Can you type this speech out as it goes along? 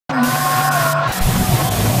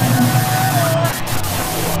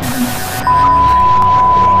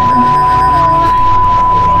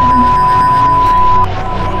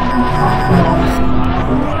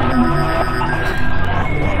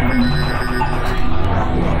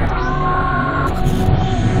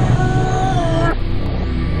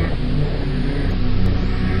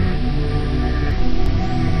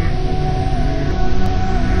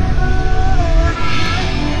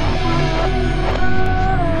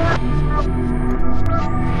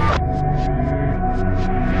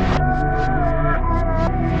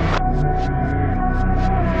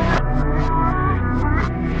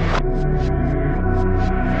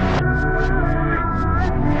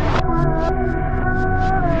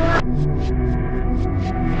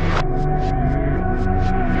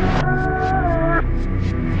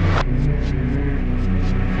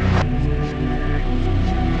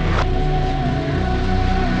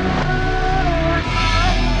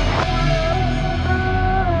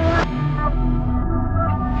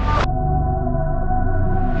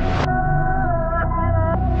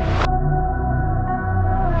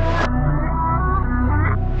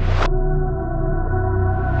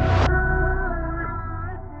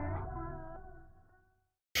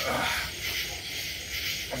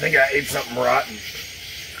think I ate something rotten.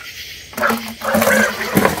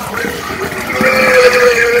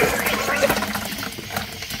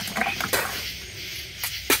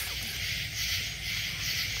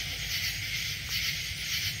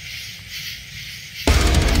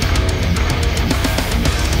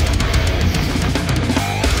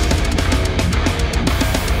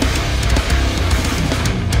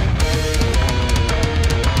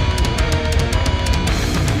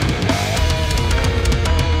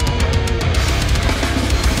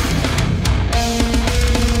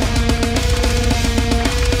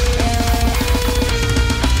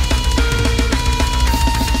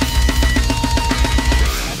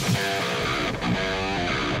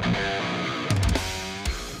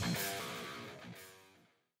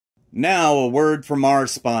 Now, a word from our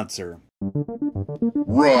sponsor.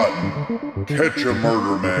 Run! Catch a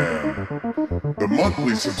Murder Man. The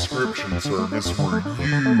monthly subscription service where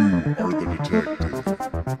you are the detective.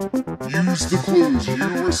 Use the clues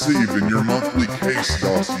you receive in your monthly case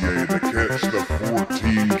dossier to catch the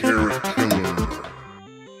 14-carat killer.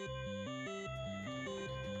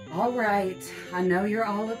 Alright, I know you're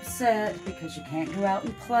all upset because you can't go out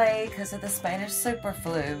and play because of the Spanish super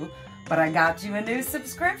flu. But I got you a new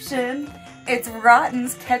subscription. It's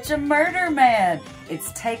ROTN's Catch a Murder Man.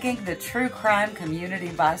 It's taking the true crime community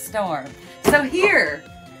by storm. So here,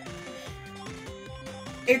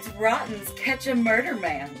 it's ROTN's Catch a Murder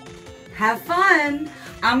Man. Have fun.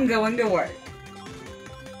 I'm going to work.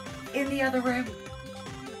 In the other room.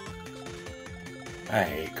 I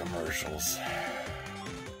hate commercials.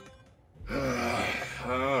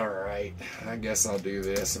 Alright, I guess I'll do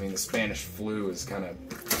this. I mean, the Spanish flu is kind of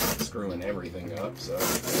screwing everything up, so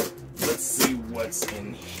let's see what's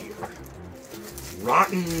in here.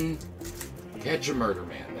 Rotten Catch a Murder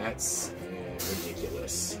Man. That's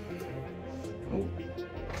ridiculous. Oh.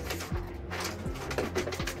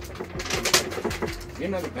 You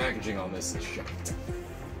know, the packaging on this is shit.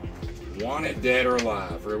 Wanted dead or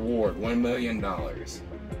alive. Reward $1 million.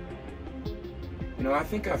 You know, I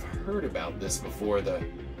think I've heard about this before. The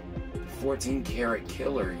 14-carat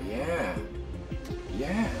killer. Yeah.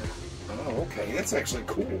 Yeah. Oh, okay. That's actually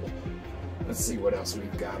cool. Let's see what else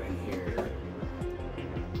we've got in here.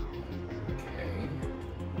 Okay.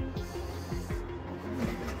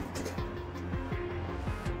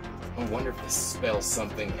 I wonder if this spells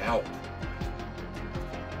something out.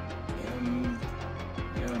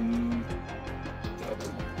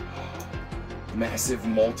 Massive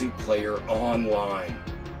multiplayer online.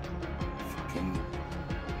 Fucking.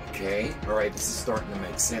 Okay. Alright, this is starting to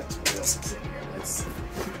make sense. What else is in here? Let's.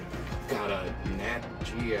 Got a Nat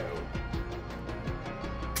Geo.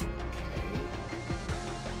 Okay.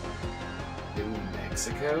 New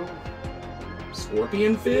Mexico.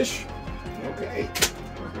 Scorpion fish? Okay.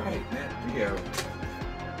 Alright, Nat Geo.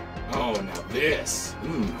 Oh, now this.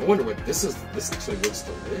 I wonder what this is. This actually looks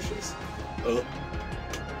delicious.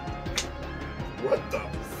 What the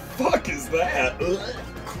fuck is that?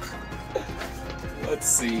 Let's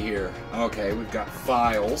see here. Okay, we've got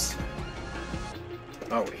files.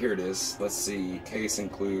 Oh, here it is. Let's see. Case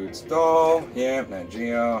includes doll, yeah, Nat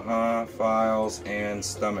Geo, files, and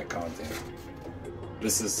stomach content.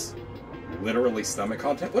 This is literally stomach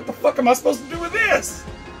content? What the fuck am I supposed to do with this?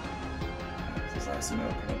 Precise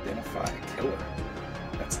milk can identify a killer.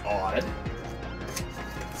 That's odd.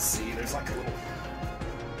 Let's see, there's like a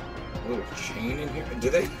little chain in here.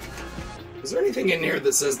 Is there anything in here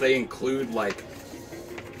that says they include like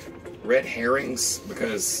red herrings?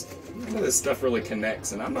 Because none of this stuff really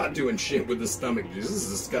connects, and I'm not doing shit with the stomach juice. This is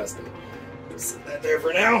disgusting. Set that there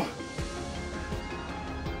for now.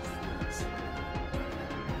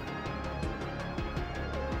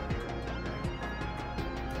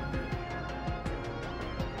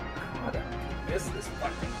 God, I miss this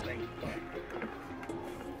fucking thing.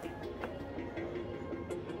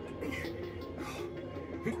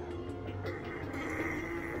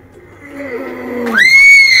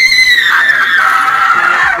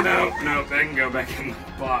 No, that can go back in the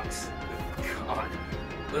box. God.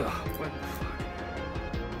 Ugh, what the fuck?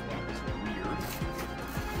 That was weird.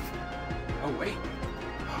 Oh, wait.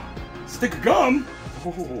 Stick of gum?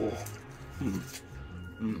 Oh.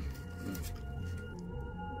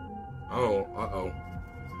 Oh, uh-oh.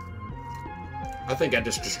 I think I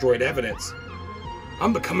just destroyed evidence.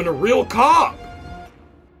 I'm becoming a real cop!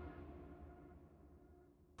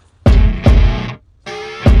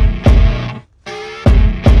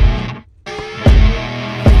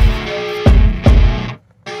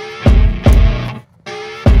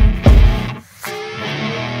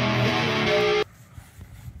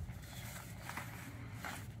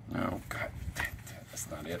 Oh, God. That's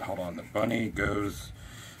not it. Hold on. The bunny goes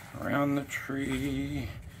around the tree,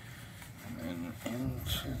 and then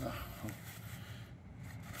into the...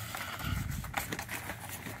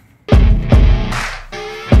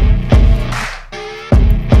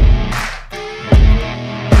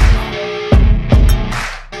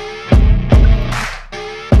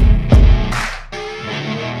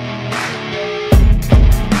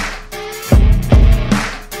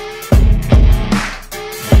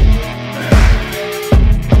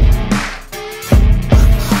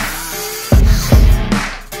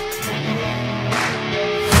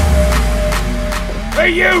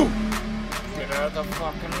 Hey, you! Get out of the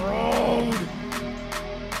fucking road!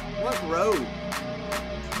 What road?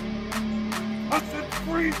 I said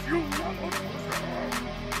freeze, you motherfucker!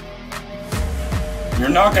 You're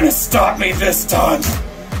not gonna stop me this time!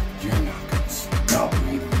 You're not gonna stop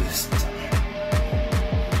me this time.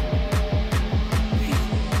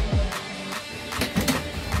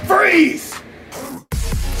 Freeze!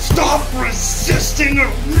 Stop resisting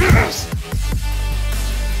arrest!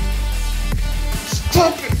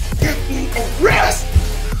 Stop it! Get me arrest!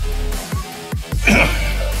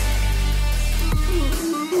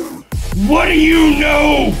 What do you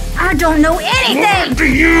know? I don't know anything! What do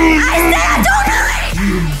you know? I said I don't know anything!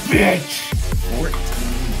 You bitch!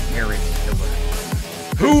 14-carat killer.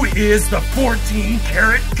 Who is the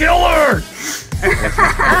 14-carat killer?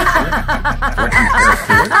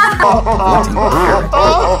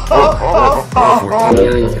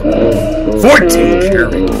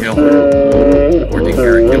 14-carat killer.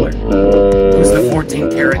 14-carat killer. Who's the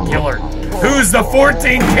 14-carat killer? Who's the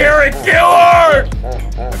 14-carat killer?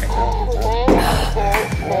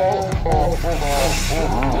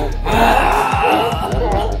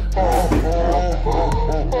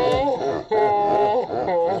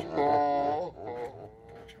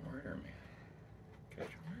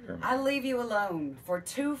 I leave you alone for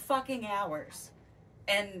 2 fucking hours,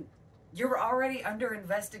 and you're already under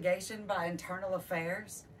investigation by internal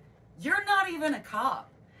affairs? You're not even a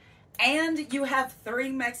cop. And you have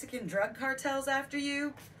 3 Mexican drug cartels after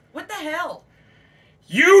you? What the hell?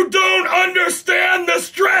 You don't understand the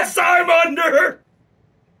stress I'm under!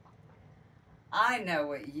 I know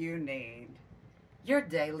what you need. Your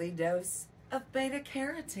daily dose of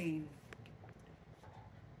beta-carotene.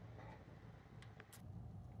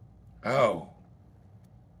 Oh.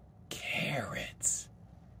 Carrots.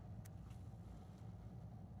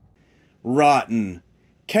 Rotten.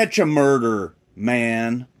 Catch a murder,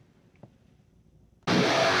 man.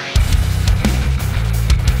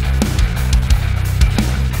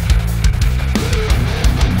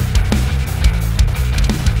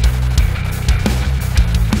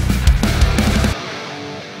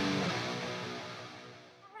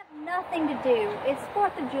 Nothing to do. It's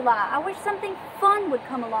 4th of July. I wish something fun would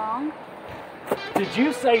come along. Did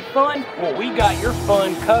you say fun? Well, we got your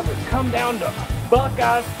fun covered. Come down to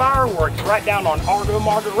Buckeyes Fireworks right down on Argo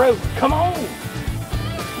Margaret Road. Come on!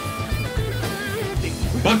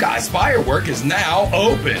 Buckeyes Firework is now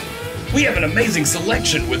open. We have an amazing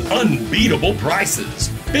selection with unbeatable prices.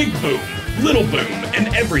 Big boom, little boom,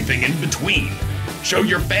 and everything in between. Show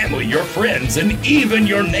your family, your friends, and even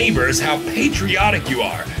your neighbors how patriotic you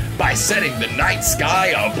are by setting the night sky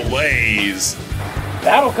ablaze.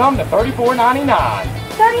 That'll come to $34.99.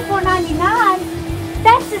 $34.99?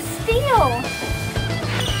 That's a steal!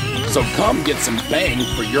 So come get some bang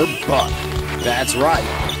for your buck. That's right,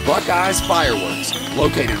 Buckeyes Fireworks,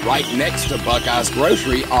 located right next to Buckeyes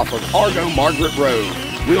Grocery off of Argo Margaret Road.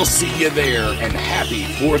 We'll see you there, and happy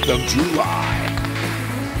 4th of July.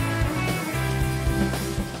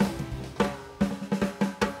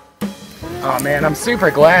 Oh man, I'm super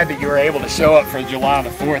glad that you were able to show up for July the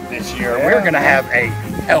 4th this year. Yeah. We're gonna have a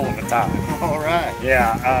hell of a time. All right.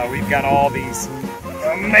 Yeah, we've got all these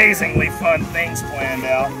amazingly fun things planned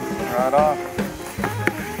out. Right on.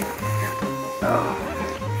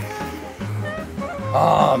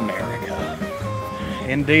 Oh, America.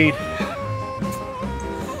 Indeed.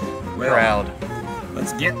 Well, Proud.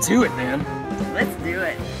 Let's get to it, then. Let's do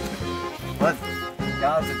it. But,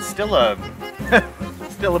 guys, it's still a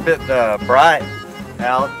bit bright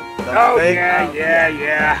out. Oh,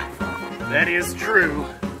 yeah. That is true.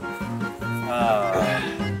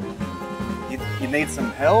 You need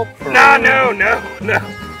some help? Or? No.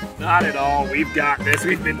 Not at all. We've got this.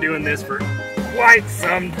 We've been doing this for quite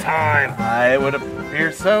some time. It would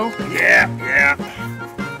appear so. Yeah.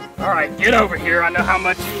 All right, get over here. I know how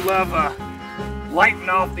much you love lighting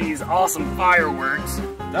off these awesome fireworks.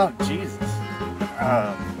 Oh, Jesus.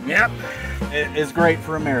 Yep. It's great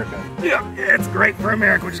for America. Yeah, it's great for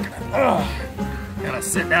America. We're just gonna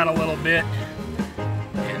sit down a little bit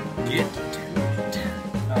and get to it.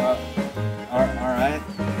 All right.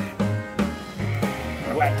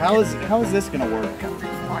 way. How is this gonna work? Got this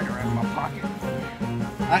lighter out of my pocket.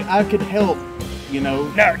 I could help, you know.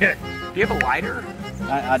 No, do you have a lighter?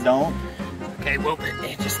 I don't. Okay, well,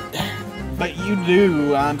 it just... But you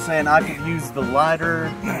do. I'm saying I could use the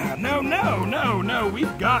lighter. No.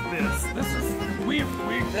 We've got this. This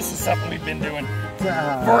is something we've been doing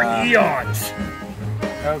for eons.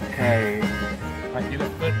 Okay. Might do the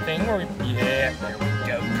foot thing where yeah, there we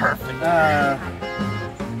go. Perfect. I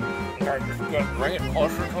just gotta bring it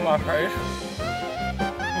closer to my face.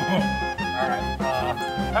 Alright,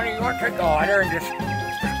 honey, you want to take the lighter and just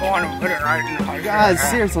go on and put it right in the face? Guys,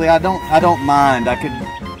 seriously, I don't mind. I could.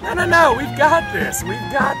 No, we've got this.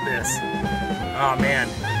 Oh man,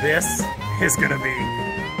 this is gonna be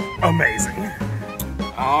amazing.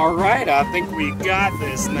 Alright, I think we got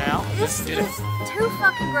this now. This is too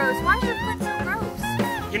fucking gross. Why is your foot so gross?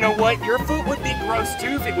 You know what? Your foot would be gross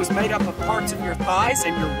too if it was made up of parts of your thighs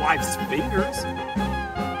and your wife's fingers.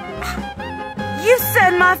 You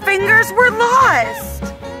said my fingers were lost.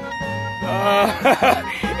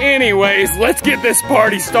 Anyways, let's get this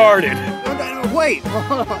party started. Wait,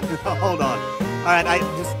 hold on. All right, I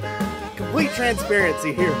just complete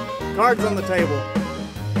transparency here. Cards on the table.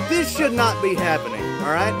 This should not be happening.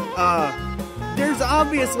 All right. There's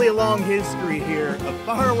obviously a long history here of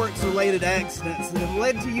fireworks-related accidents that have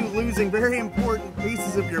led to you losing very important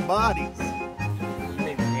pieces of your bodies. You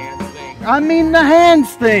mean the hands thing? I mean the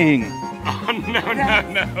hands thing. Oh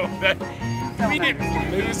no! We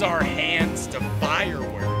didn't lose our hands to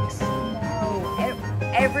fireworks. No,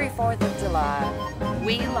 every 4th of July,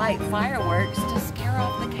 we light fireworks to scare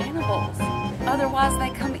off the cannibals. Otherwise,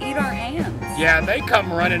 they come eat our hands. Yeah, they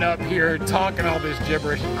come running up here talking all this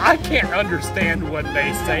gibberish. I can't understand what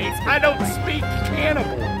they say. I don't speak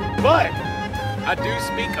cannibal, but I do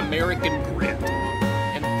speak American grit.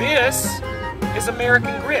 And this is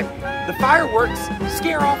American grit. The fireworks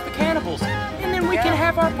scare off the cannibals, and then we can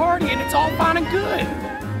have our party, and it's all fine and good.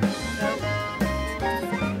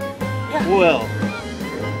 Yeah. Well,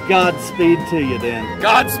 Godspeed to you then.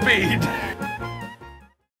 Godspeed.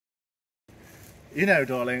 You know,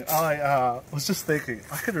 darling, I was just thinking,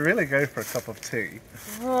 I could really go for a cup of tea.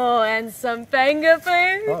 Oh, and some finger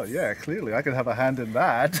food? Oh, yeah, clearly. I could have a hand in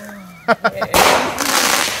that.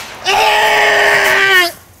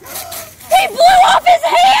 He blew off his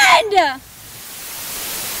hand!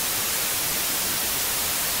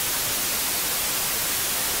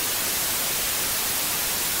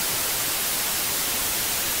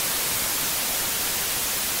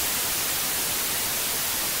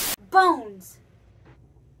 Bones.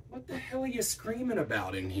 What the hell are you screaming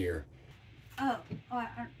about in here? I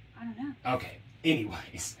don't know. Okay,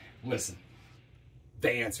 anyways, listen.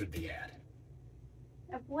 They answered the ad.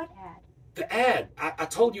 What ad? The ad. I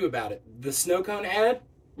told you about it. The snow cone ad.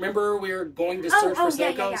 Remember we were going to search for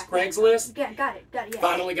snow cones? Craigslist? Yeah, got it, yeah.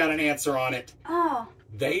 Finally got an answer on it. Oh.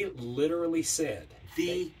 They literally said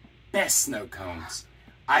the best snow cones.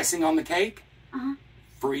 Icing on the cake,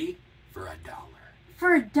 free for $1.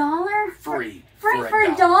 For $1? Free for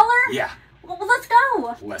 $1. $1? Yeah. Well, let's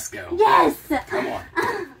go. Let's go. Yes. Come on.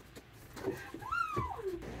 Oh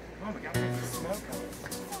my God, there's a snow cone.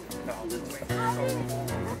 No, let's wait.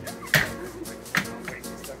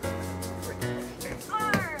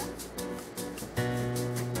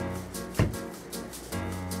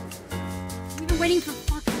 We've been waiting for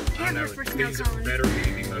fucking ever for snow These cones. better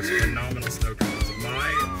be the most phenomenal snow cones.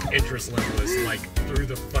 My interest level is like through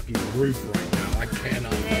the fucking roof right now. I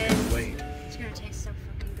cannot fucking wait. It's gonna taste so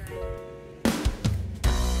fucking good.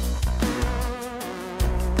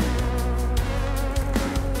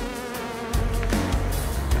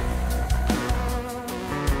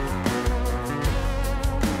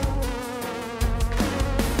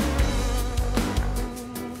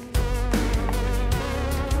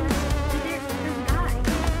 There's a guy.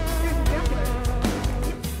 There's a juggler.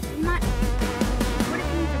 It's not. What if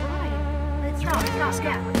he's a ride? Let's stop.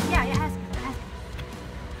 Yeah, ask him.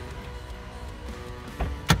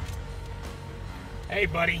 Hey,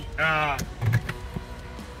 buddy.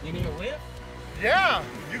 You need a lift? Yeah,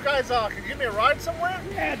 you guys can give me a ride somewhere?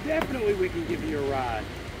 Yeah, definitely we can give you a ride.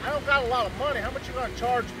 I don't got a lot of money. How much you gonna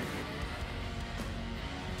charge me?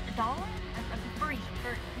 $1? Free.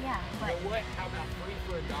 Yeah, but. You know what? How about free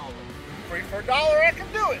for $1? Free for $1, I can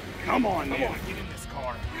do it. Come on, man. Get in this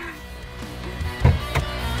car.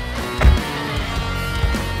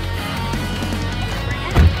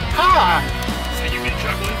 Hi. So you've been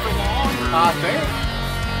juggling for long? Or? I think.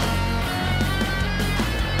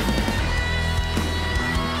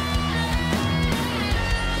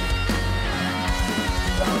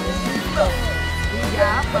 We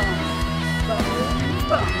got bones.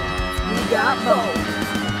 We got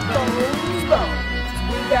bones.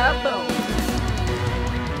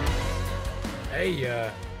 Hey,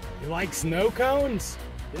 you like snow cones?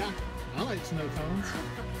 Yeah, I like snow cones.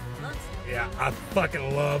 Yeah, I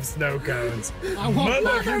fucking love snow cones. I want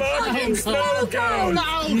Motherfucking snow cones! No,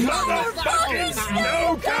 Motherfucking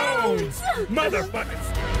snow cones! Motherfucking.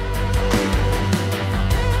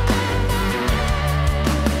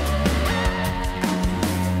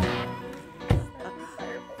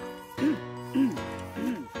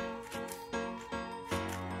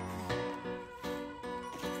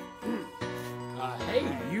 Hey,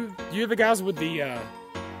 you're the guys with the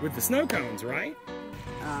snow cones, right?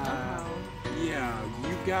 Yeah,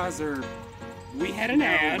 you guys are. We had an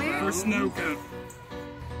ad for snow cones.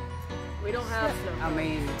 We don't have snow cones. I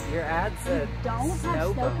mean, your ad said Don't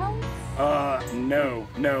have snow cones?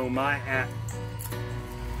 No, my ad.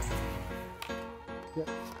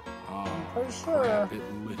 For sure.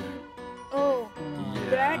 Oh,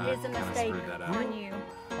 that is a mistake on you.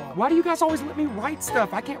 Why do you guys always let me write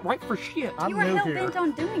stuff? I can't write for shit. You were hell bent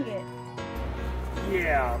on doing it.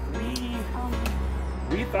 Yeah,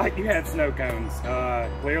 we thought you had snow cones.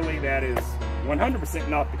 Clearly that is 100%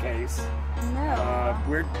 not the case. No.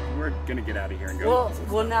 We're gonna get out of here and go.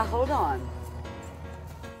 Well, now hold on.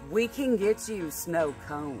 We can get you snow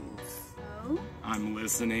cones. Oh? I'm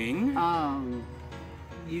listening.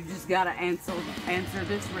 You just gotta answer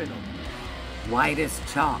this riddle. White as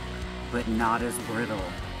chalk, but not as brittle.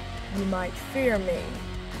 You might fear me,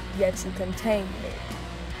 yet you contain me.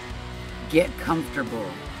 Get comfortable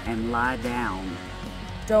and lie down.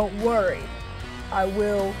 Don't worry, I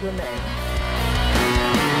will remain.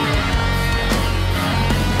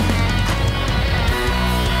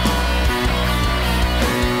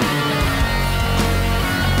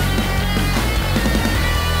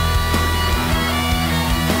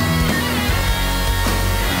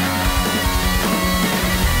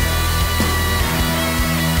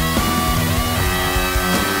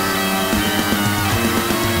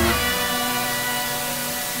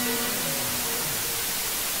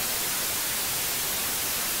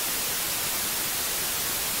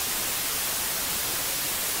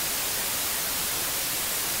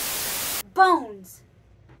 Bones.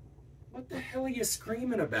 What the hell are you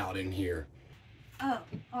screaming about in here? I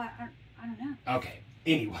don't know. Okay,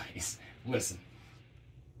 anyways, listen.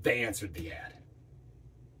 They answered the ad.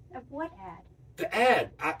 What ad? The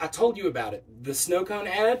ad! I told you about it. The snow cone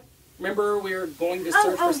ad. Remember we were going to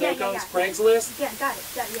search for snow cones? Craigslist? Yeah, got it.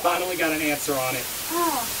 Yeah. Finally got an answer on it.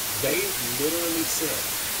 Oh. They literally said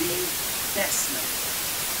the best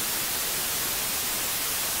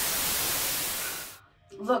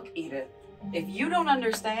snow. Look, Edith, if you don't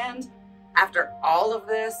understand, after all of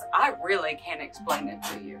this, I really can't explain it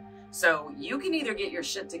to you. So you can either get your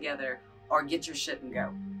shit together or get your shit and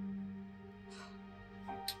go.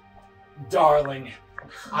 Darling,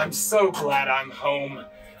 I'm so glad I'm home.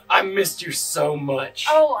 I missed you so much.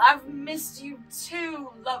 Oh, I've missed you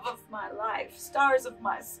too, love of my life, stars of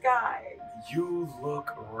my sky. You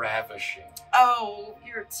look ravishing. Oh,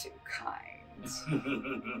 you're too kind.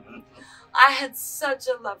 I had such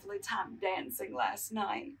a lovely time dancing last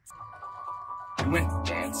night. You went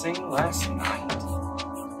dancing last night?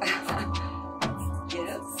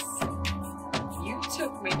 Yes. You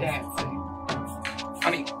took me dancing.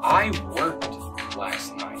 Honey, I worked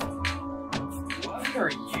last night. What are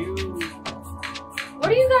you? What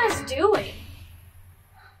are you guys doing?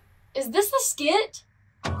 Is this the skit?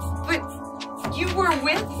 But you were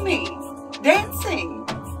with me, dancing.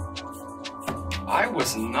 I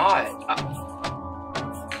was not.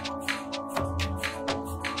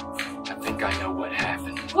 I think I know what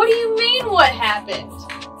happened. What do you mean, what happened?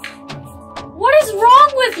 What is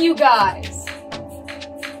wrong with you guys?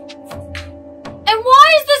 And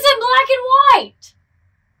why is this in black and white?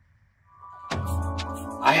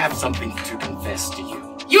 I have something to confess to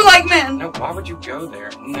you. You like men? No, why would you go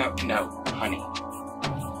there? No, honey.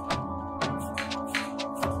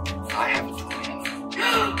 I have a twin.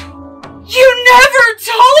 You never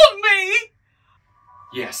told me!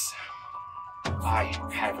 Yes, I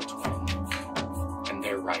have a twin. And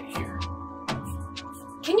they're right here.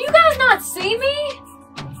 Can you guys not see me?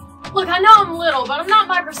 Look, I know I'm little, but I'm not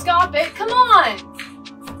microscopic. Come on!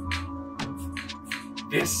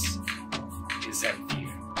 This is Empire.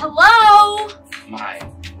 Hello? My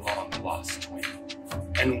long-lost twin.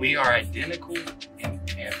 And we are identical in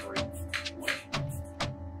every way.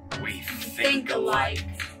 We think alike.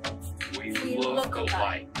 We look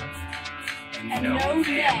alike. And no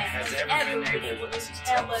man has ever been able to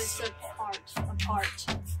tell us apart.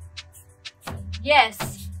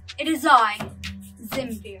 Yes, it is I,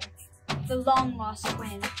 Zemfir, the long-lost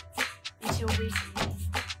twin, until recently.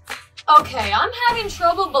 Okay, I'm having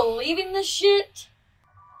trouble believing this shit.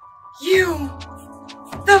 You!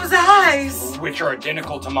 Those eyes! Which are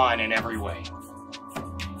identical to mine in every way.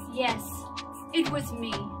 Yes, it was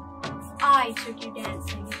me. I took you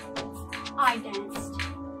dancing. I danced.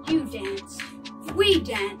 You danced. We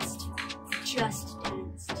danced. Just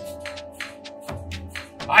danced.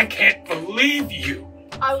 I can't believe you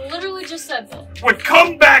I literally just said that. would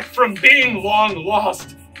come back from being long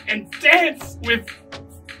lost and dance with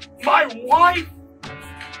my wife,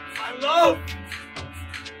 my love,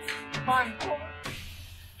 my heart.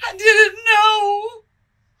 I didn't know!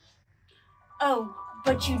 Oh,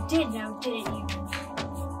 but you did know, didn't you?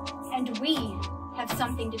 And we have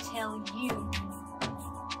something to tell you.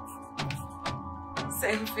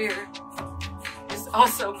 Samphir is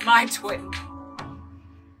also my twin.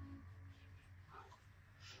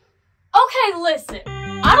 Okay, listen.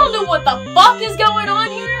 I don't know what the fuck is going on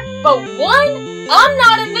here, but one, I'm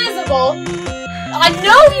not invisible. I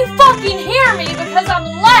know you fucking hear me because I'm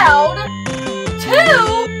loud.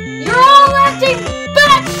 Two, you're all acting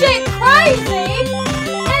batshit crazy.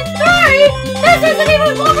 And three, this isn't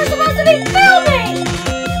even what we're supposed to be filming.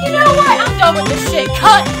 You know what? I'm done with this shit.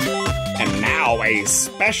 Cut. And now a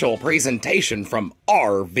special presentation from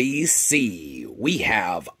RVC. We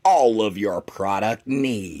have all of your product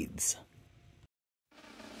needs.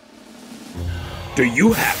 Do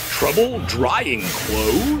you have trouble drying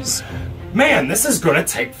clothes? Man, this is gonna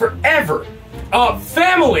take forever.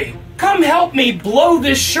 Family, come help me blow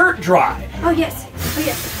this shirt dry. Oh, yes. Oh,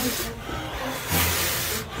 yes.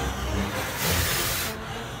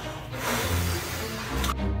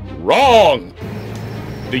 Wrong!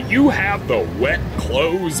 Do you have the wet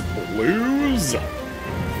clothes blues?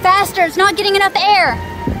 Faster, it's not getting enough air.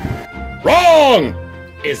 Wrong!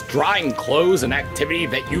 Is drying clothes an activity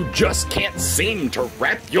that you just can't seem to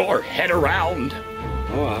wrap your head around?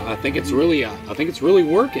 Oh, I think it's really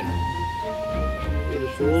working.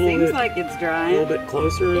 Seems like it's drying. A little bit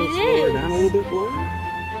closer and slow it down a little bit more.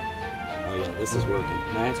 Oh yeah, this is working.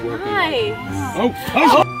 That's working. Nice.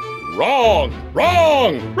 Oh! Wrong!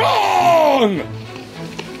 Wrong! Wrong!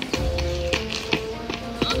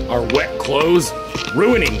 Are wet clothes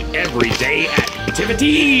ruining everyday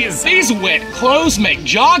activities? These wet clothes make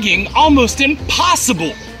jogging almost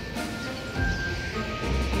impossible.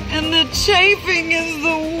 And the chafing is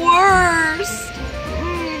the worst.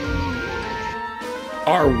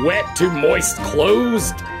 Are wet to moist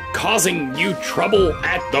clothes causing you trouble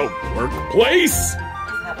at the workplace?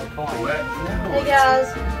 Hey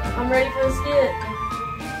guys, I'm ready for the skit.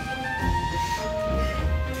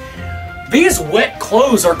 These wet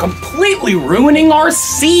clothes are completely ruining our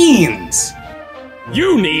scenes.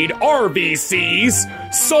 You need RVC's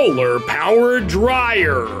Solar Power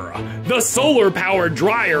Dryer. The Solar Power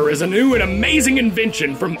Dryer is a new and amazing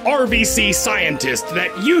invention from RVC scientists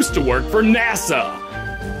that used to work for NASA.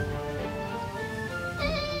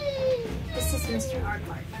 This is Mr.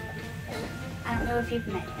 Aardvark. I don't know if you've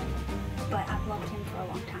met him, but I've loved him for a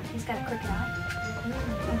long time. He's got a crooked eye.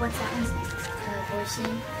 And what's that one's name? Horsey.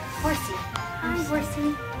 Horsey. Hi,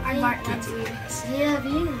 Horsey. Aardvark loves you. Yeah,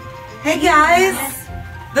 you. Hey guys!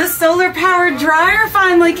 The solar powered dryer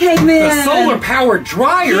finally came in! The solar powered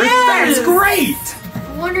dryer? Yes! That's great!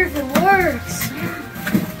 I wonder if it works.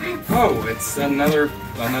 Oh, it's another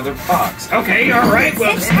box. Okay, all right.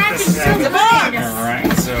 Well, It's acting so The good. box! all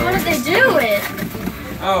right. So, How did they do it?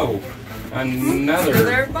 oh,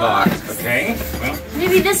 another box. Okay. Well,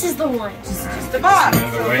 Maybe this is the one. The box,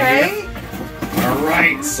 Another way okay? all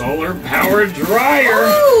right. Solar powered dryer.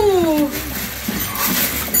 Ooh!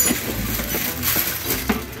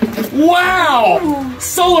 Wow!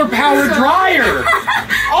 Solar powered dryer.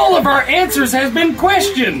 All of our answers have been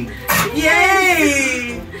questioned.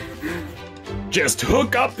 Yay! Just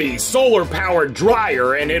hook up the Solar Power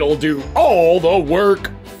Dryer and it'll do all the work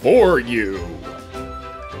for you.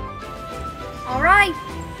 All right,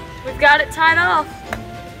 we've got it tied off.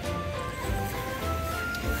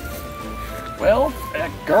 Well,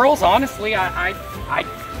 girls, honestly, I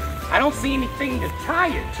don't see anything to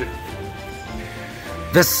tie it to.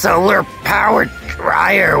 The solar-powered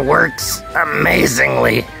dryer works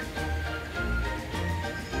amazingly.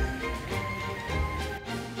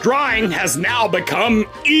 Drying has now become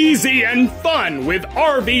easy and fun with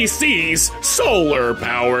RVC's Solar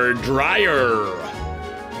Power Dryer.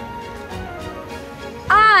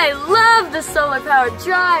 I love the solar powered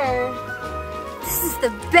dryer. This is the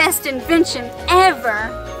best invention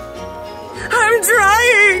ever. I'm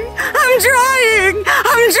trying! I'm trying!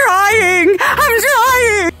 I'm trying! I'm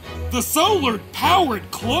trying! The Solar Powered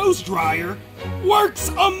Clothes Dryer works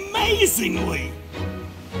amazingly.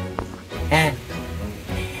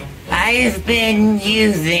 I I've been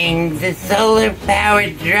using the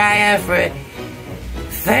solar-powered dryer for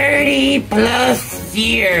 30 plus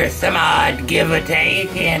years, some odd give or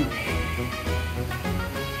take, and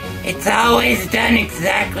it's always done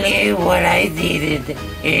exactly what I needed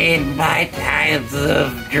in my times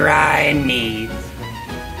of dry needs.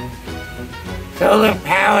 Solar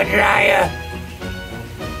power dryer.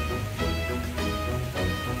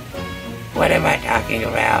 What am I talking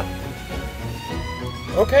about?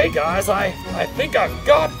 Okay, guys, I think I've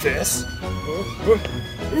got this.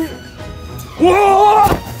 Whoa!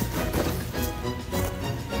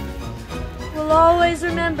 We'll always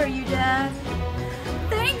remember you, Dad.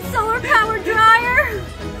 Thanks, solar power dryer.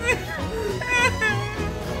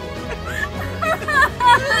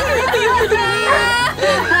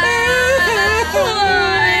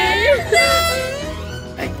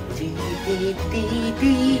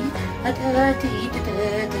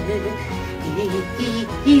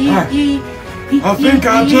 I think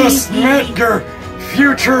I just met your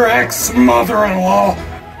future ex-mother-in-law.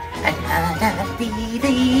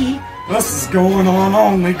 This is going on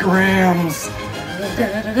only grams.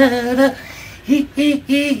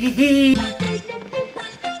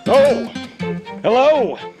 Oh,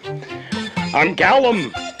 hello. I'm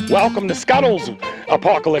Callum. Welcome to Scuttle's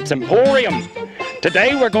Apocalypse Emporium.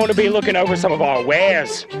 Today we're going to be looking over some of our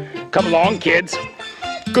wares. Come along, kids.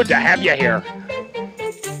 Good to have you here.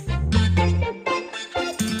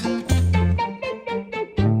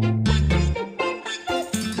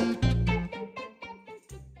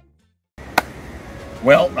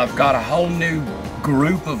 Well, I've got a whole new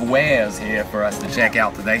group of wares here for us to check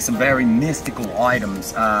out today. Some very mystical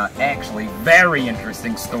items. Actually, very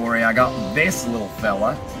interesting story. I got this little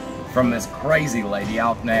fella from this crazy lady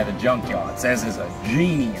out near the junkyard. It says there's a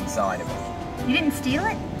genie inside of it. You didn't steal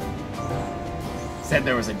it? Said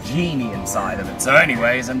there was a genie inside of it. So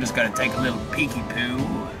anyways, I'm just gonna take a little peeky poo.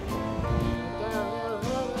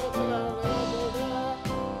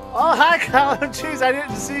 Oh, hi, Colin. Jeez, I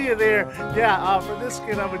didn't see you there. Yeah, for this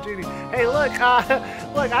skin, I'm a genie. Hey, look,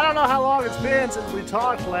 look, I don't know how long it's been since we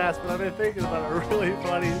talked last, but I've been thinking about a really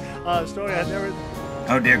funny story I never...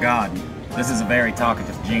 Oh, dear God. This is a very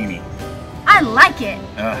talkative genie. I like it.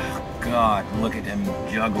 Oh, God, look at them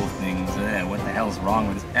juggle things. What the hell's wrong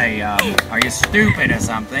with this? Hey, are you stupid or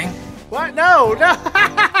something? What? No, no.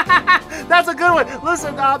 That's a good one.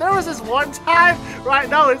 Listen, there was this one time, right?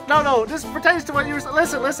 No, this pertains to what you were.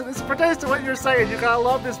 Listen. This pertains to what you're saying. You're gonna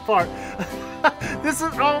love this part. This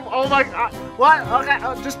is oh my God. What? Okay,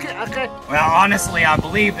 just kidding. Okay. Well, honestly, I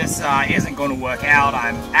believe this isn't going to work out.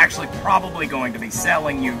 I'm actually probably going to be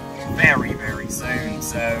selling you very, very soon.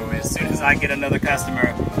 So as soon as I get another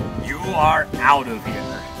customer, you are out of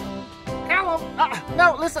here. Callum,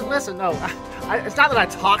 no, listen, no. It's not that I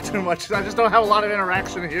talk too much. I just don't have a lot of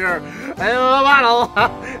interaction here.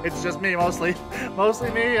 It's just me, mostly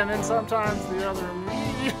me, and then sometimes the other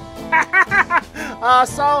me.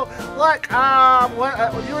 So look,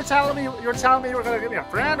 what you were telling me you were gonna give me a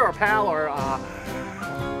friend or a pal or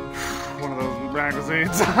one of those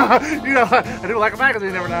magazines. You know, I do like a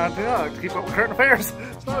magazine every now and then to keep up with current affairs.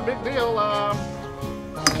 It's not a big deal.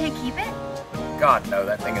 Can I keep it? God, no,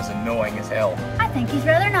 that thing is annoying as hell. I think he's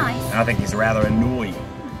rather nice. I think he's rather annoying.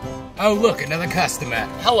 Oh, look, another customer.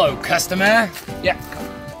 Hello, customer. Yeah.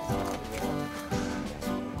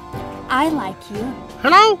 I like you.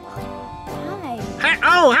 Hello? Hi. Hey,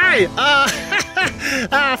 oh,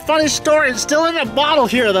 hey. Funny story. It's still in a bottle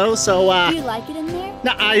here, though, so, Do you like it in there?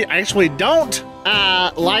 No, I actually don't,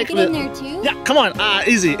 like it in there, too? Yeah, come on,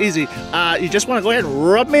 easy. You just want to go ahead and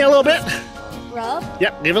rub me a little bit? Rub?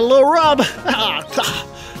 Yep, give it a little rub.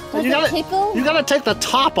 Does it tickle? You gotta take the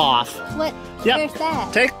top off. What? Yep. Where's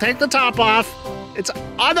that? Take the top off. It's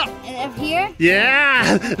on the... Up here?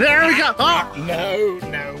 Yeah, there we go. Oh.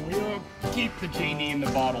 No, we'll keep the genie in the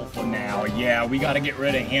bottle for now. Yeah, we gotta get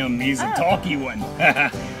rid of him. He's a talky one.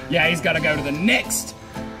 Yeah, he's gotta go to the next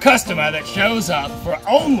customer that shows up for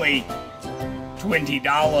only $20.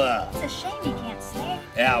 It's a shame you can't stay.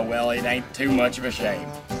 Yeah, well, it ain't too much of a shame.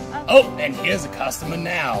 Oh, and here's a customer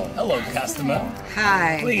now. Hello, customer.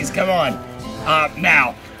 Hi. Please, come on.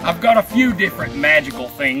 Now, I've got a few different magical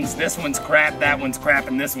things. This one's crap, that one's crap,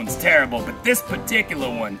 and this one's terrible. But this particular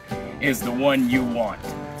one is the one you want.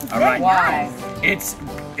 All right? Why? It's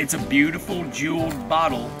a beautiful jeweled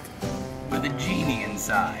bottle with a genie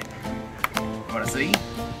inside. You want to see?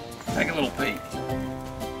 Take a little peek.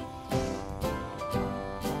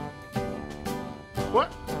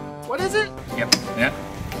 What is it? Yep.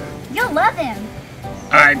 You'll love him.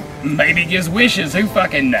 Maybe gives wishes. Who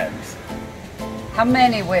fucking knows? How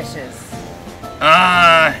many wishes?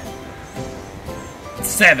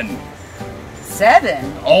 7.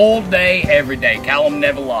 7? All day, every day. Callum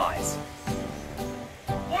never lies.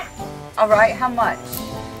 All right, how much?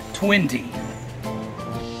 20.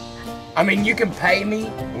 I mean, you can pay me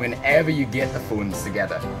whenever you get the funds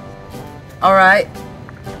together. All right.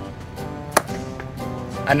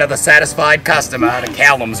 Another satisfied customer at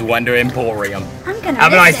Callum's Wonder Emporium. I'm gonna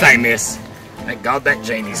Have a miss nice day, him. miss. Thank God that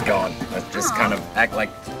Janie's gone. Let's just kind of act like,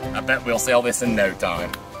 I bet we'll sell this in no time.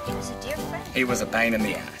 He was a dear friend. He was a pain in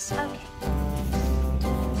the ass. Okay.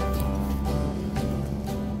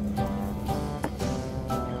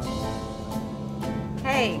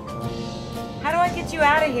 Hey, how do I get you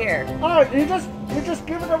out of here? Oh, you just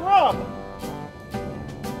give it a rub.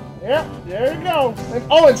 Yep, there you go.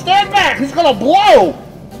 And stand back. He's gonna blow.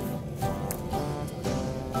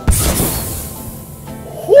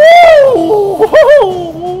 Woo,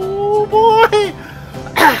 boy.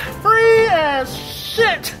 Free as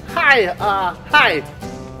shit. Hi, hi.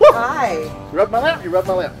 Woo. Hi. You rubbed my lip? You rubbed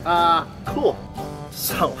my lip. Cool.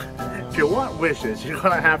 So, if you want wishes, you're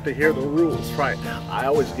gonna have to hear the rules, right? I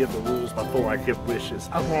always give the rules before I give wishes.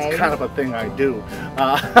 Okay. It's kind of a thing I do.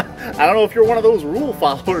 I don't know if you're one of those rule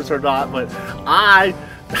followers or not, but I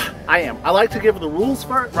am. I like to give the rules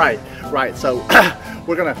first. Right. So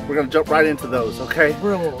we're gonna jump right into those, okay?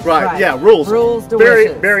 Rules. Right. Yeah, rules. Rules to very,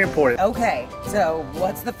 wishes. very important. Okay, so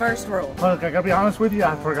what's the first rule? Look, I gotta be honest with you,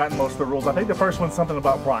 I've forgotten most of the rules. I think the first one's something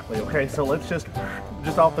about broccoli, okay? So let's just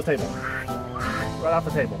off the table. Right off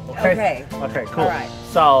the table, okay? Okay. Okay, cool. All right.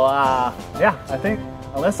 So, yeah, I think,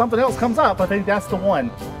 unless something else comes up, I think that's the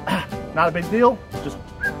one. Not a big deal, just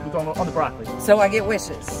on the broccoli. So I get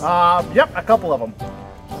wishes. Yep, a couple of them.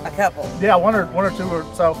 A couple. Yeah, one or two or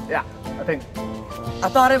so, yeah, I think. I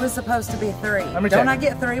thought it was supposed to be 3. Let me Don't check. I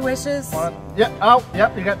get 3 wishes? Yep,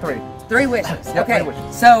 you got 3. 3 wishes. Yep, Okay. 3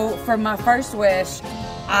 wishes. So for my first wish,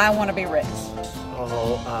 I want to be rich.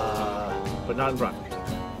 Oh, but not in broccoli.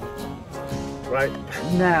 Right?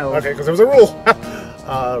 No. Okay, because there was a rule.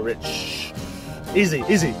 Rich. Easy.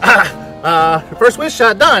 First wish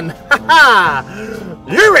done.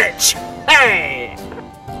 You're rich. Hey.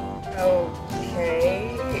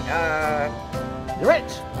 Okay. You're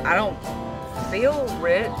rich. I don't feel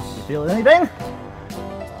rich. You feel anything?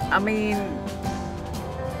 I mean,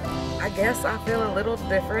 I guess I feel a little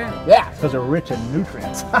different. Yeah, because they're rich in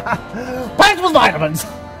nutrients. Packed with vitamins.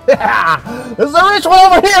 Yeah, this is a rich one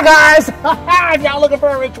over here, guys. If y'all looking for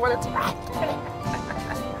a rich one, it's right.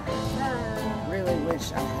 I really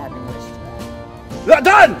wish I hadn't wished that.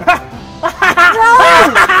 Done.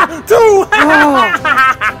 No! 2.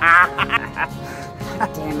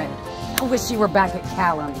 God damn it. I wish you were back at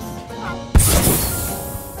Callum's.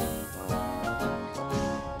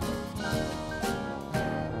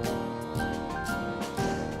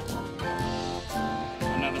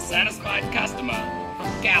 Another satisfied customer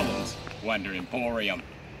from Callum's Wonder Emporium.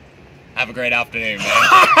 Have a great afternoon,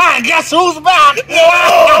 man. Guess who's back?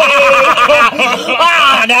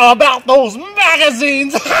 Now about those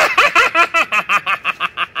magazines.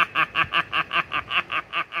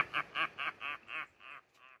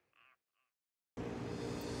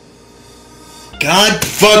 God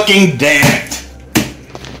fucking damn it.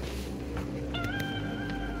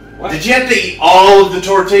 What? Did you have to eat all of the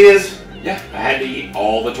tortillas? Yeah, I had to eat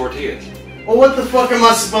all the tortillas. Well, what the fuck am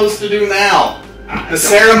I supposed to do now? The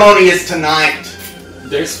ceremony is tonight.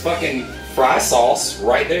 There's fucking fry sauce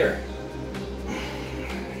right there.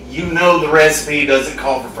 You know the recipe doesn't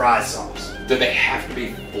call for fry sauce. Do they have to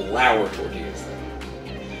be flour tortillas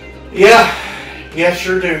though? Yeah,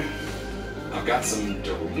 sure do. I've got some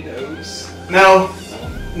Doritos. No,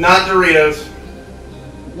 not Doritos.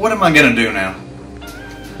 What am I gonna do now?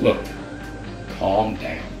 Look, calm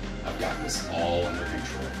down. I've got this all under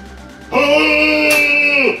control.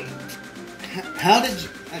 How did you...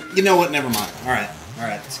 You know what, never mind. Alright,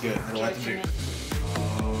 it's good. It'll have to do.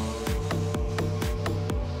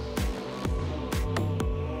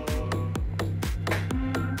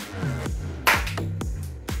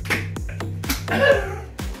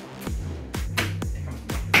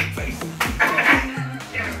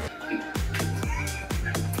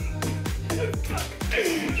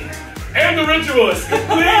 And the ritual is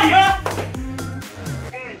complete!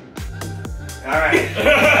 Alright.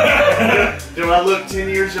 Do I look 10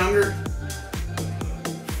 years younger?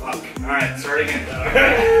 Fuck. Alright, start again.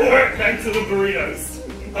 Back to the burritos.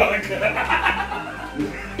 Okay.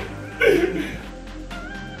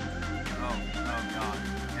 Oh God.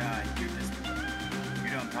 Yeah, you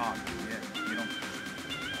don't talk. Yeah, you don't.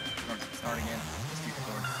 Start again. Just keep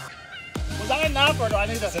recording. Was that enough, or do I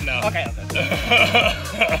need That's to? enough. Okay.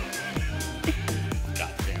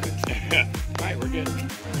 God damn it. Alright, we're good.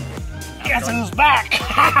 Guess who's back?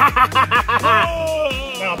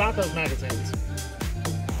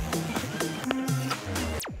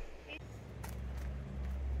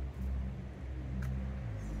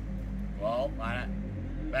 Why not?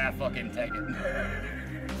 Ah, fucking take it.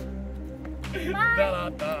 Da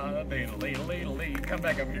da da, lee. Come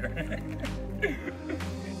back over here.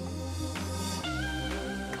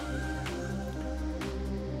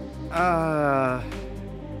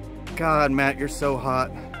 God, Matt, you're so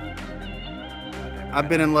hot. I've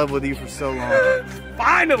been in love with you for so long.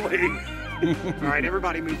 Finally! Alright,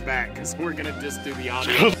 everybody move back, because we're gonna just do the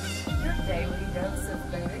audio. Your daily dose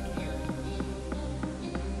of manicure.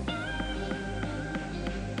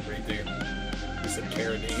 Right there. You said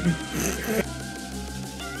carradine.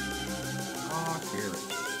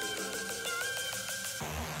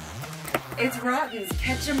 It's Rotten's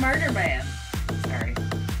Catch a Murder Man. Sorry.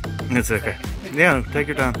 It's okay. Yeah, take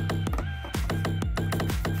your time.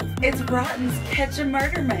 It's Rotten's Catch a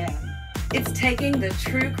Murder Man. It's taking the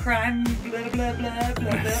true crime blah blah blah blah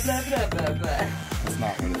blah blah blah blah blah. That's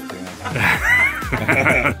not what it's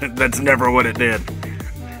doing. That's never what it did.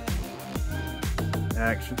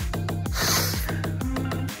 Action.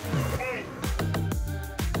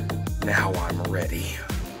 Now I'm ready.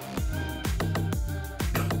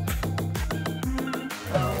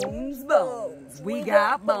 Bones, bones, we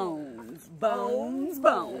got bones. Bones,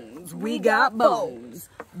 bones, we got bones.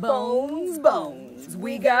 Bones, bones,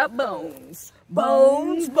 we got bones.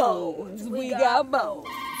 Bones, bones, we got bones.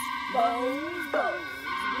 Bones,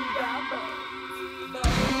 bones, we got bones.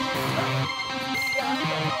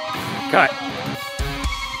 Cut.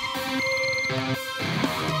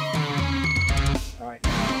 Alright.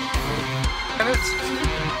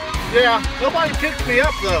 Yeah, nobody picked me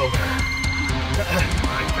up though.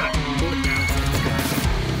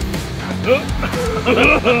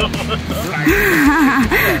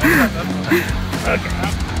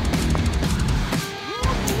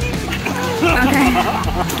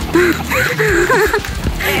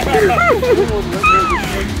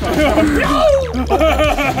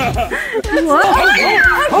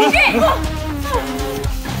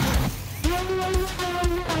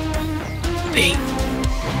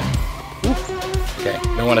 Okay,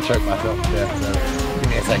 don't want to choke myself to death, so give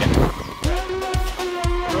me a second.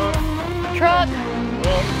 Truck!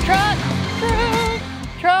 Truck!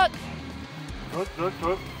 Truck! Truck.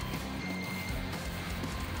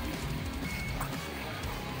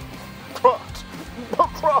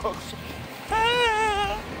 Crocs.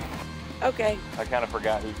 Okay. I kind of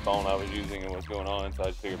forgot whose phone I was using and what's going on, so I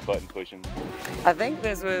just figured button pushing. I think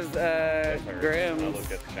this was I Grimm's.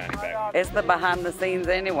 looked at the shiny back. It's the behind the scenes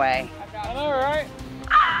anyway. I know, right?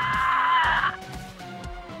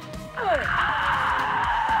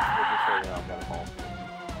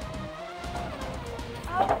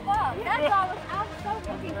 Oh, fuck. That's all. I was so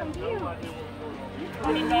fucking confused.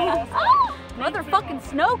 Motherfucking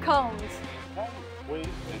snow cones. It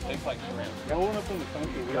tastes like shrimp. Growing up in the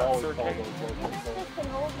country, we always call those locals. This can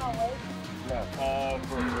hold my weight.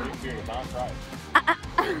 For a brief period of time, right?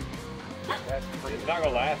 It's not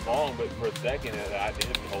gonna last long, but for a second, I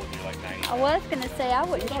did hold you like 90. I was gonna say I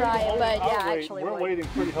wouldn't try it, but yeah, actually. We're waiting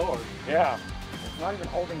pretty hard. Yeah. It's not even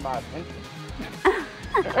holding my attention.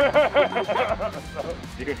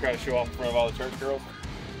 You gonna try to show off in front of all the church girls?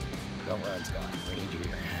 Don't run, Scott. We need you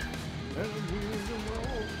here.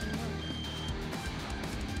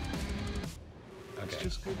 Okay,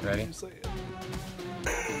 ready?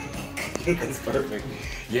 That's perfect.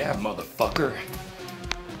 Yeah, motherfucker.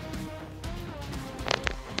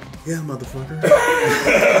 Yeah, motherfucker.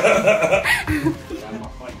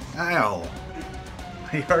 Ow.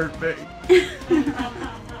 He hurt me.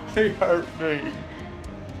 He hurt me.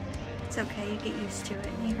 It's okay, you get used to it.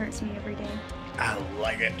 He hurts me every day. I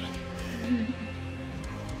like it.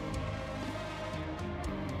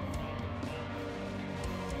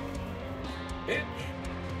 Bitch.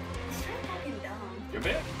 You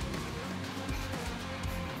bitch.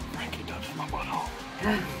 Frankie touched my butthole.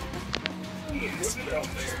 Yes. Put it out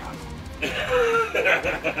there.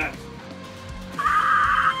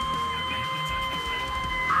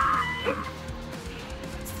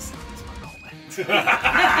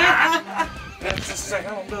 That's the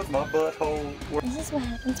sound of my butthole. This is what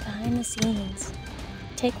happens behind the scenes.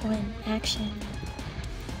 Take one, action.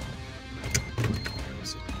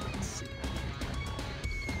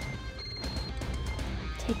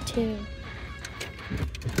 Take two,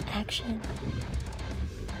 action.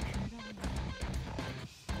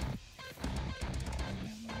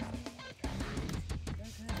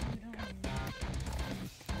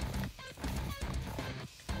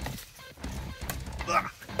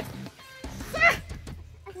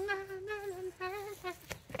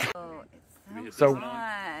 So,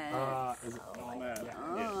 is it on that? Yeah,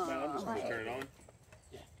 I'm just gonna turn it on.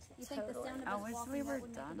 You think the sound of I us wish walking we out were would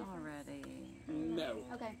make a done difference? already. No.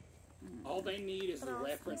 Okay. All they need is the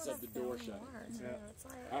reference of the door shutting. Yeah.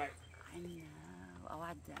 All right. I know. Oh,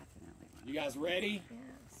 I definitely want You guys ready?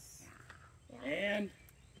 Yes. And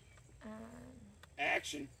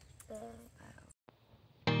action.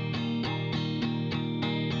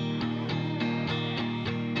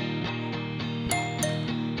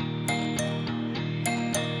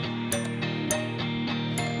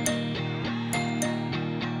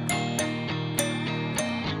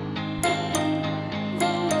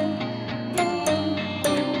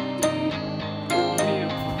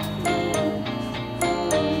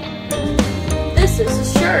 This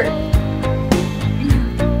is a shirt.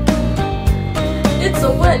 It's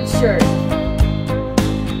a wet shirt.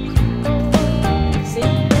 See?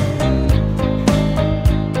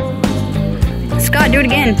 Scott, do it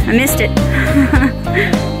again. I missed it.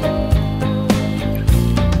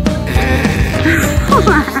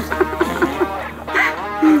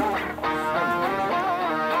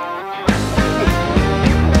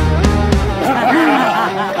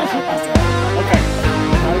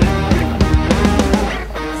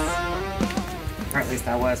 Or at least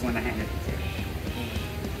I was when I handed it to you.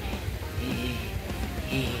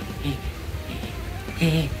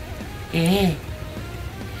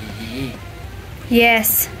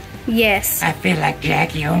 Yes. Yes. I feel like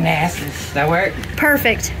Jackie Onassis. That work?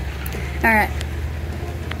 Perfect. All right.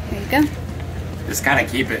 Here you go. Just kind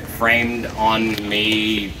of keep it framed on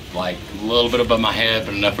me, like a little bit above my head,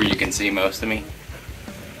 but enough where you can see most of me.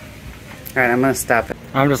 Alright, I'm gonna stop it.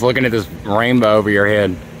 I'm just looking at this rainbow over your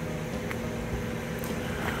head.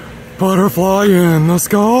 Butterfly in the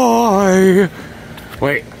sky.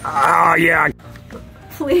 Wait. Ah, yeah.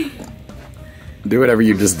 Please. Do whatever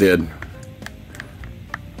you just did.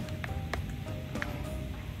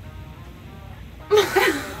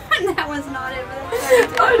 That was not it.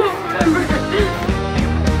 I don't remember.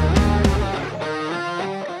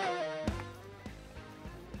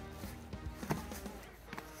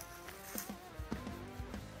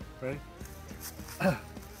 Ready?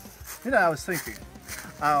 You know, I was thinking,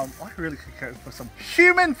 I really could go for some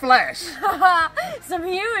human flesh. Some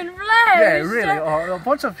human flesh. Yeah, really, or a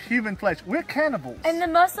bunch of human flesh. We're cannibals. And the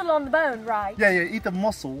muscle on the bone, right? Yeah, eat the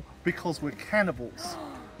muscle because we're cannibals.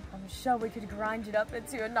 I'm sure we could grind it up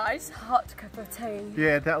into a nice hot cup of tea.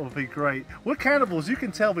 Yeah, that would be great. We're cannibals, you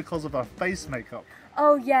can tell because of our face makeup.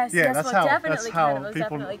 Oh yes, Yeah, yes, that's well, how definitely cannibals,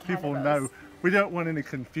 people definitely people cannibals. know. We don't want any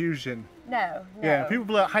confusion. No, no. Yeah, people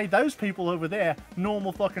be like, hey, those people over there,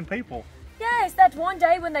 normal fucking people. Yes, that one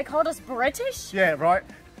day when they called us British. Yeah, right.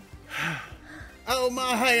 Oh,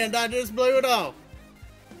 my hand, I just blew it off.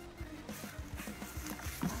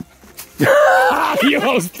 You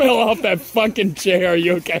almost fell off that fucking chair. Are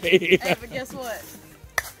you okay? Hey, but guess what?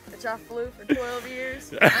 Bitch, I flew for 12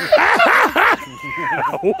 years.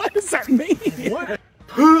 What does that mean? What?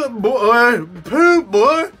 Poop boy, poop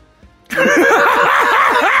boy.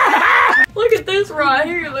 Look at this right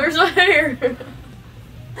here. There's a hair.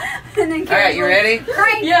 And then Alright, you ready?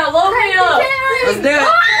 Crank. Yeah, load me up. Let's do it.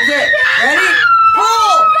 That's it. Ready?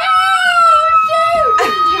 Pull!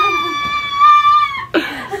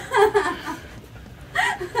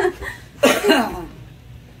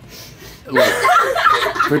 Look,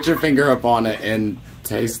 put your finger up on it and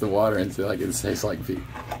taste the water and see like it tastes like pee.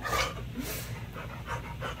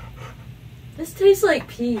 This tastes like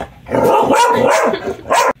pee.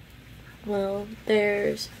 Well,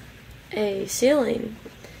 there's a ceiling,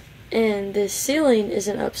 and this ceiling is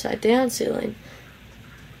an upside down ceiling.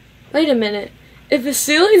 Wait a minute. If a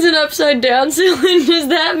ceiling's an upside down ceiling, does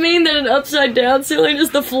that mean that an upside down ceiling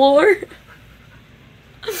is the floor?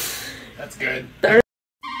 That's good.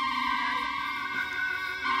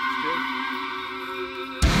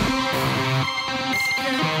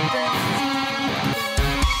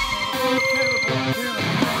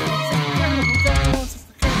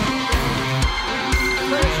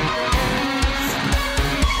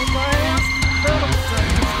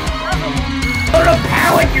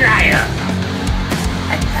 Power dryer.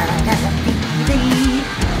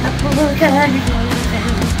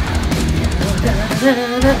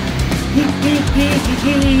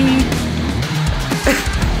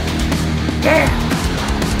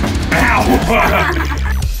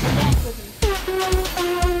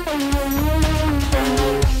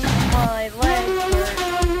 My legs hurt.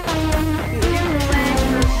 Your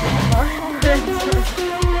legs hurt. My legs hurt.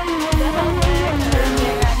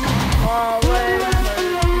 My legs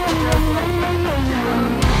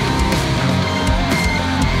hurt.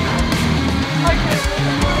 I can't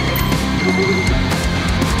move my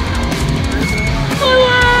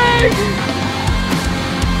legs.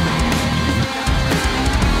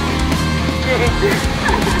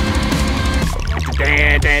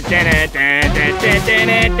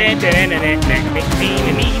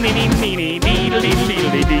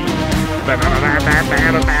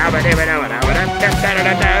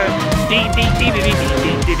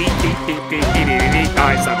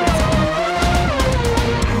 Alright, stop this.